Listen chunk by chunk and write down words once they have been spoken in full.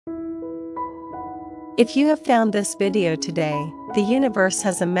If you have found this video today, the universe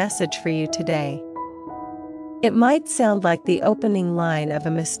has a message for you today. It might sound like the opening line of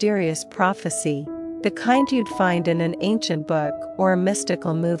a mysterious prophecy, the kind you'd find in an ancient book or a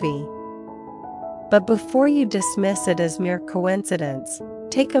mystical movie. But before you dismiss it as mere coincidence,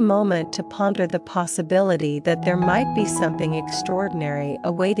 take a moment to ponder the possibility that there might be something extraordinary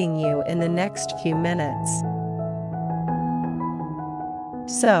awaiting you in the next few minutes.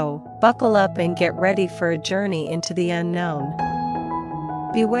 So, buckle up and get ready for a journey into the unknown.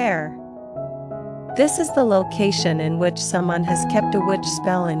 Beware. This is the location in which someone has kept a witch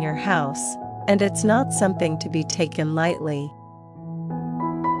spell in your house, and it's not something to be taken lightly.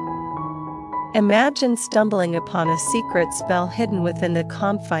 Imagine stumbling upon a secret spell hidden within the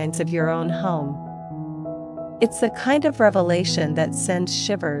confines of your own home. It's the kind of revelation that sends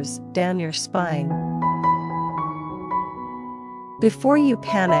shivers down your spine. Before you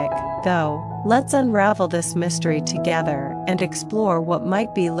panic, though, let's unravel this mystery together and explore what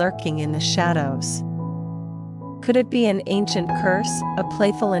might be lurking in the shadows. Could it be an ancient curse, a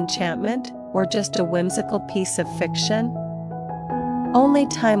playful enchantment, or just a whimsical piece of fiction? Only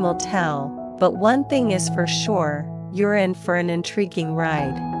time will tell, but one thing is for sure, you're in for an intriguing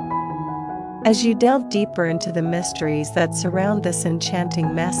ride. As you delve deeper into the mysteries that surround this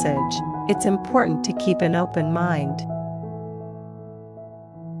enchanting message, it's important to keep an open mind.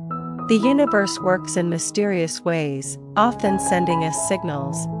 The universe works in mysterious ways, often sending us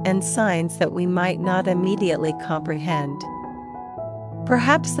signals and signs that we might not immediately comprehend.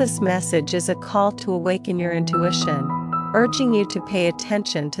 Perhaps this message is a call to awaken your intuition, urging you to pay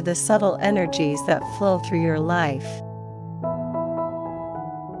attention to the subtle energies that flow through your life.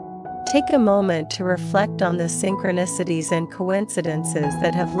 Take a moment to reflect on the synchronicities and coincidences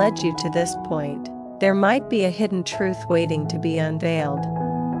that have led you to this point. There might be a hidden truth waiting to be unveiled.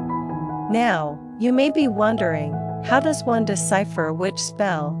 Now, you may be wondering, how does one decipher a witch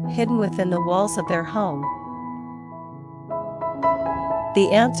spell hidden within the walls of their home? The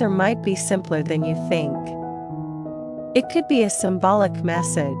answer might be simpler than you think. It could be a symbolic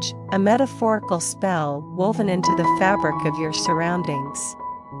message, a metaphorical spell woven into the fabric of your surroundings.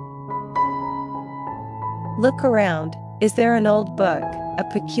 Look around. Is there an old book, a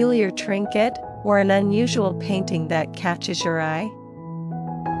peculiar trinket, or an unusual painting that catches your eye?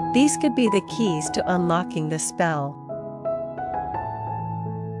 These could be the keys to unlocking the spell.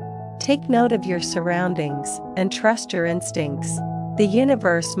 Take note of your surroundings and trust your instincts. The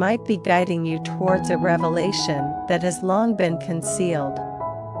universe might be guiding you towards a revelation that has long been concealed.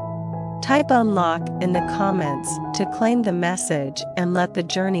 Type "unlock" in the comments to claim the message and let the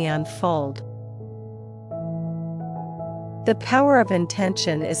journey unfold. The power of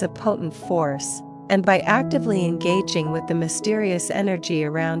intention is a potent force, and by actively engaging with the mysterious energy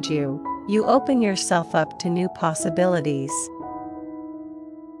around you, you open yourself up to new possibilities.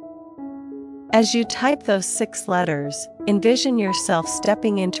 As you type those 6 letters, envision yourself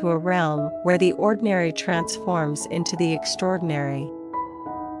stepping into a realm where the ordinary transforms into the extraordinary.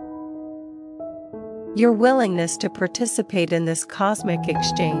 Your willingness to participate in this cosmic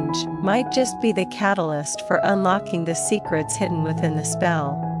exchange might just be the catalyst for unlocking the secrets hidden within the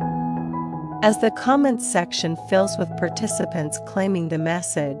spell. As the comments section fills with participants claiming the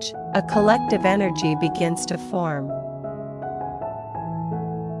message, a collective energy begins to form.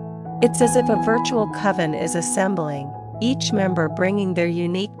 It's as if a virtual coven is assembling, each member bringing their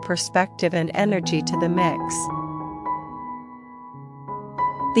unique perspective and energy to the mix.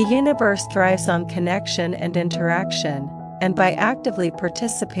 The universe thrives on connection and interaction, and by actively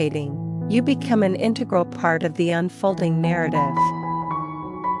participating, you become an integral part of the unfolding narrative.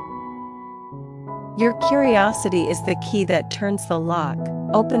 Your curiosity is the key that turns the lock,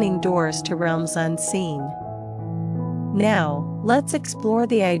 opening doors to realms unseen. Now, let's explore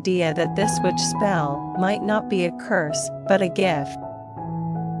the idea that this witch spell might not be a curse, but a gift.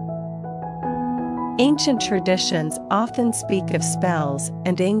 Ancient traditions often speak of spells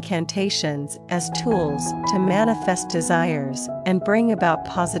and incantations as tools to manifest desires and bring about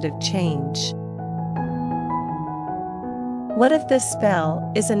positive change. What if this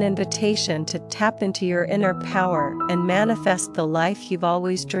spell is an invitation to tap into your inner power and manifest the life you've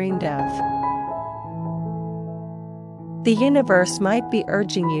always dreamed of? The universe might be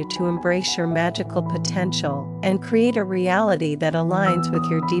urging you to embrace your magical potential and create a reality that aligns with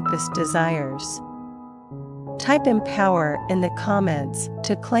your deepest desires. Type "empower" in the comments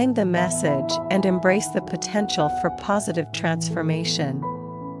to claim the message and embrace the potential for positive transformation.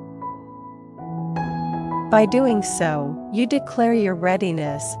 By doing so, you declare your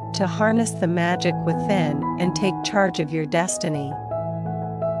readiness to harness the magic within and take charge of your destiny.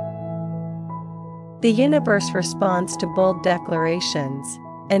 The universe responds to bold declarations,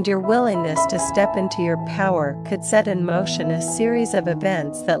 and your willingness to step into your power could set in motion a series of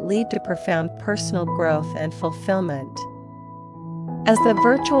events that lead to profound personal growth and fulfillment. As the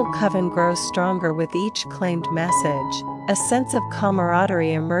virtual coven grows stronger with each claimed message, a sense of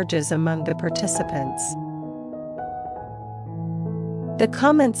camaraderie emerges among the participants. The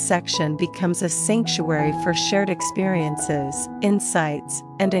comments section becomes a sanctuary for shared experiences, insights,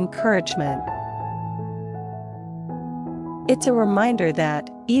 and encouragement. It's a reminder that,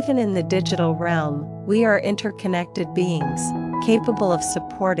 even in the digital realm, we are interconnected beings, capable of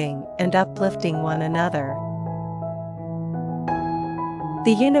supporting and uplifting one another.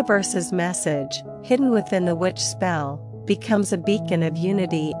 The universe's message, hidden within the witch spell, becomes a beacon of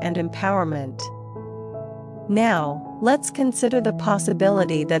unity and empowerment. Now, let's consider the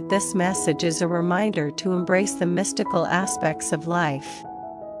possibility that this message is a reminder to embrace the mystical aspects of life.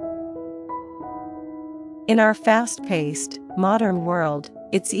 In our fast-paced, modern world,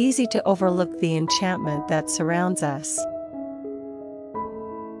 it's easy to overlook the enchantment that surrounds us.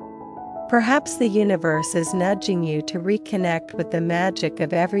 Perhaps the universe is nudging you to reconnect with the magic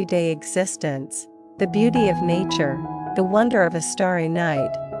of everyday existence, the beauty of nature, the wonder of a starry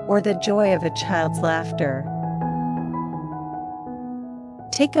night, or the joy of a child's laughter.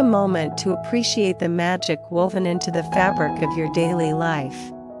 Take a moment to appreciate the magic woven into the fabric of your daily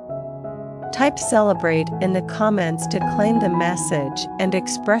life. Type "celebrate" in the comments to claim the message and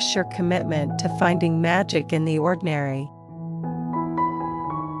express your commitment to finding magic in the ordinary.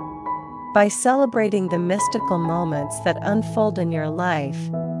 By celebrating the mystical moments that unfold in your life,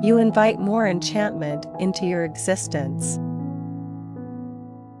 you invite more enchantment into your existence.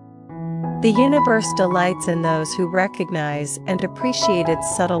 The universe delights in those who recognize and appreciate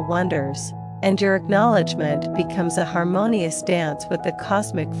its subtle wonders, and your acknowledgement becomes a harmonious dance with the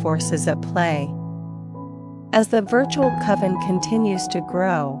cosmic forces at play. As the virtual coven continues to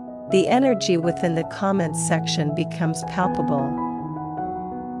grow, the energy within the comments section becomes palpable.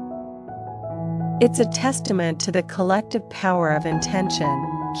 It's a testament to the collective power of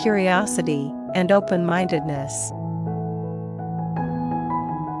intention, curiosity, and open-mindedness.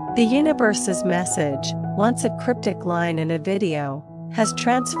 The universe's message, once a cryptic line in a video, has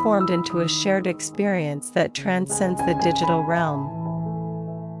transformed into a shared experience that transcends the digital realm.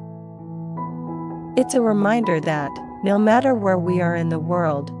 It's a reminder that, no matter where we are in the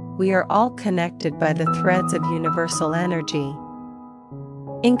world, we are all connected by the threads of universal energy.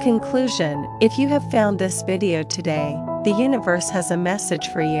 In conclusion, if you have found this video today, the universe has a message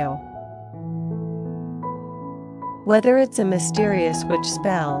for you. Whether it's a mysterious witch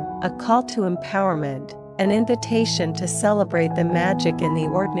spell, a call to empowerment, an invitation to celebrate the magic in the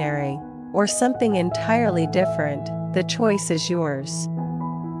ordinary, or something entirely different, the choice is yours.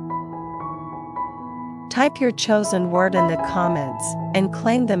 Type your chosen word in the comments, and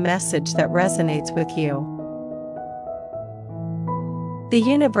claim the message that resonates with you. The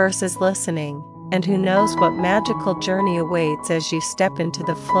universe is listening, and who knows what magical journey awaits as you step into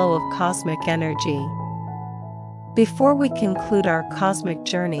the flow of cosmic energy. Before we conclude our cosmic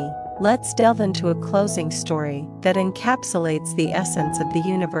journey, let's delve into a closing story that encapsulates the essence of the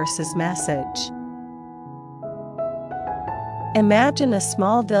universe's message. Imagine a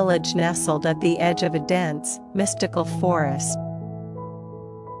small village nestled at the edge of a dense, mystical forest.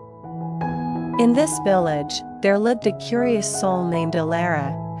 In this village, there lived a curious soul named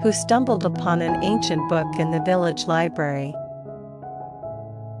Alara, who stumbled upon an ancient book in the village library.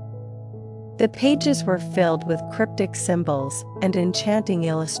 The pages were filled with cryptic symbols and enchanting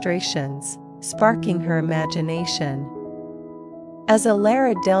illustrations, sparking her imagination. As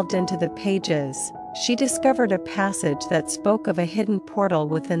Alara delved into the pages, she discovered a passage that spoke of a hidden portal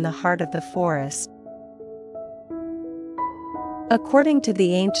within the heart of the forest. According to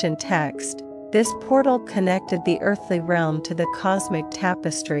the ancient text, this portal connected the earthly realm to the cosmic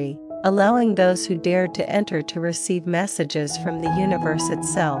tapestry, allowing those who dared to enter to receive messages from the universe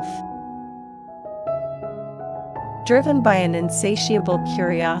itself. Driven by an insatiable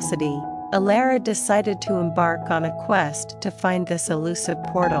curiosity, Alara decided to embark on a quest to find this elusive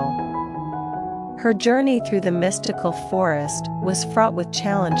portal. Her journey through the mystical forest was fraught with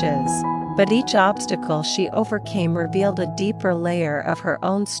challenges, but each obstacle she overcame revealed a deeper layer of her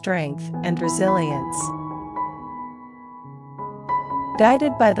own strength and resilience.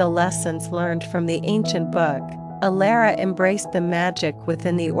 Guided by the lessons learned from the ancient book, Alara embraced the magic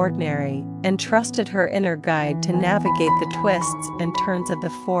within the ordinary and trusted her inner guide to navigate the twists and turns of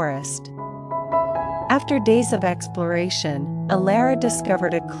the forest. After days of exploration, Alara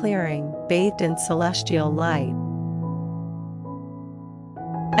discovered a clearing bathed in celestial light.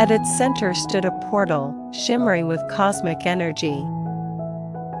 At its center stood a portal, shimmering with cosmic energy.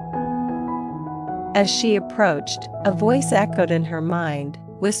 As she approached, a voice echoed in her mind,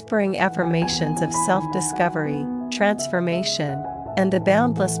 whispering affirmations of self-discovery, transformation, and the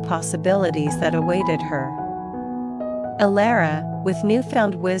boundless possibilities that awaited her. Alara, with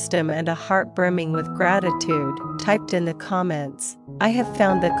newfound wisdom and a heart brimming with gratitude, typed in the comments, "I have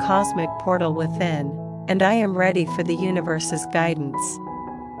found the cosmic portal within, and I am ready for the universe's guidance."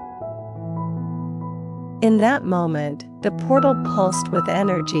 In that moment, the portal pulsed with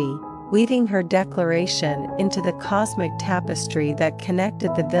energy, weaving her declaration into the cosmic tapestry that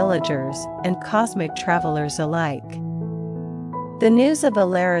connected the villagers and cosmic travelers alike. The news of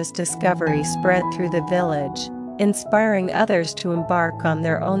Alara's discovery spread through the village, inspiring others to embark on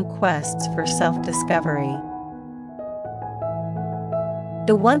their own quests for self-discovery.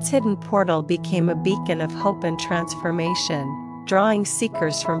 The once hidden portal became a beacon of hope and transformation, drawing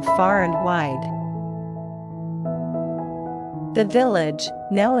seekers from far and wide. The village,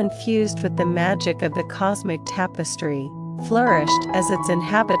 now infused with the magic of the cosmic tapestry, flourished as its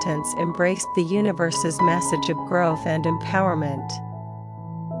inhabitants embraced the universe's message of growth and empowerment.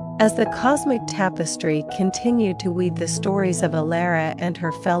 As the cosmic tapestry continued to weave the stories of Alara and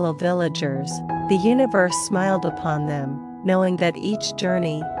her fellow villagers, the universe smiled upon them, knowing that each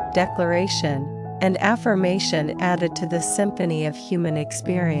journey, declaration, and affirmation added to the symphony of human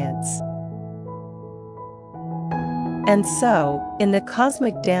experience. And so, in the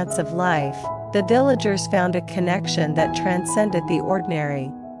cosmic dance of life, the villagers found a connection that transcended the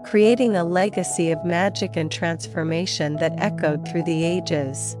ordinary, creating a legacy of magic and transformation that echoed through the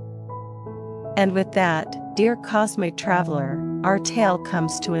ages. And with that, dear cosmic traveler, our tale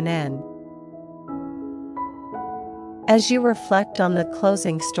comes to an end. As you reflect on the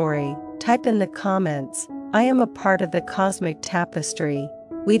closing story, type in the comments, "I am a part of the cosmic tapestry,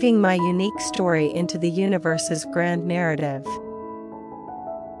 weaving my unique story into the universe's grand narrative."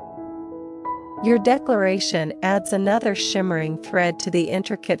 Your declaration adds another shimmering thread to the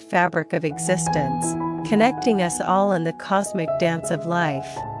intricate fabric of existence, connecting us all in the cosmic dance of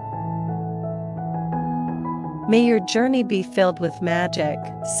life. May your journey be filled with magic,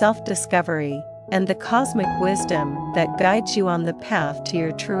 self-discovery, and the cosmic wisdom that guides you on the path to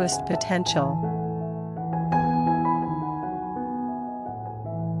your truest potential.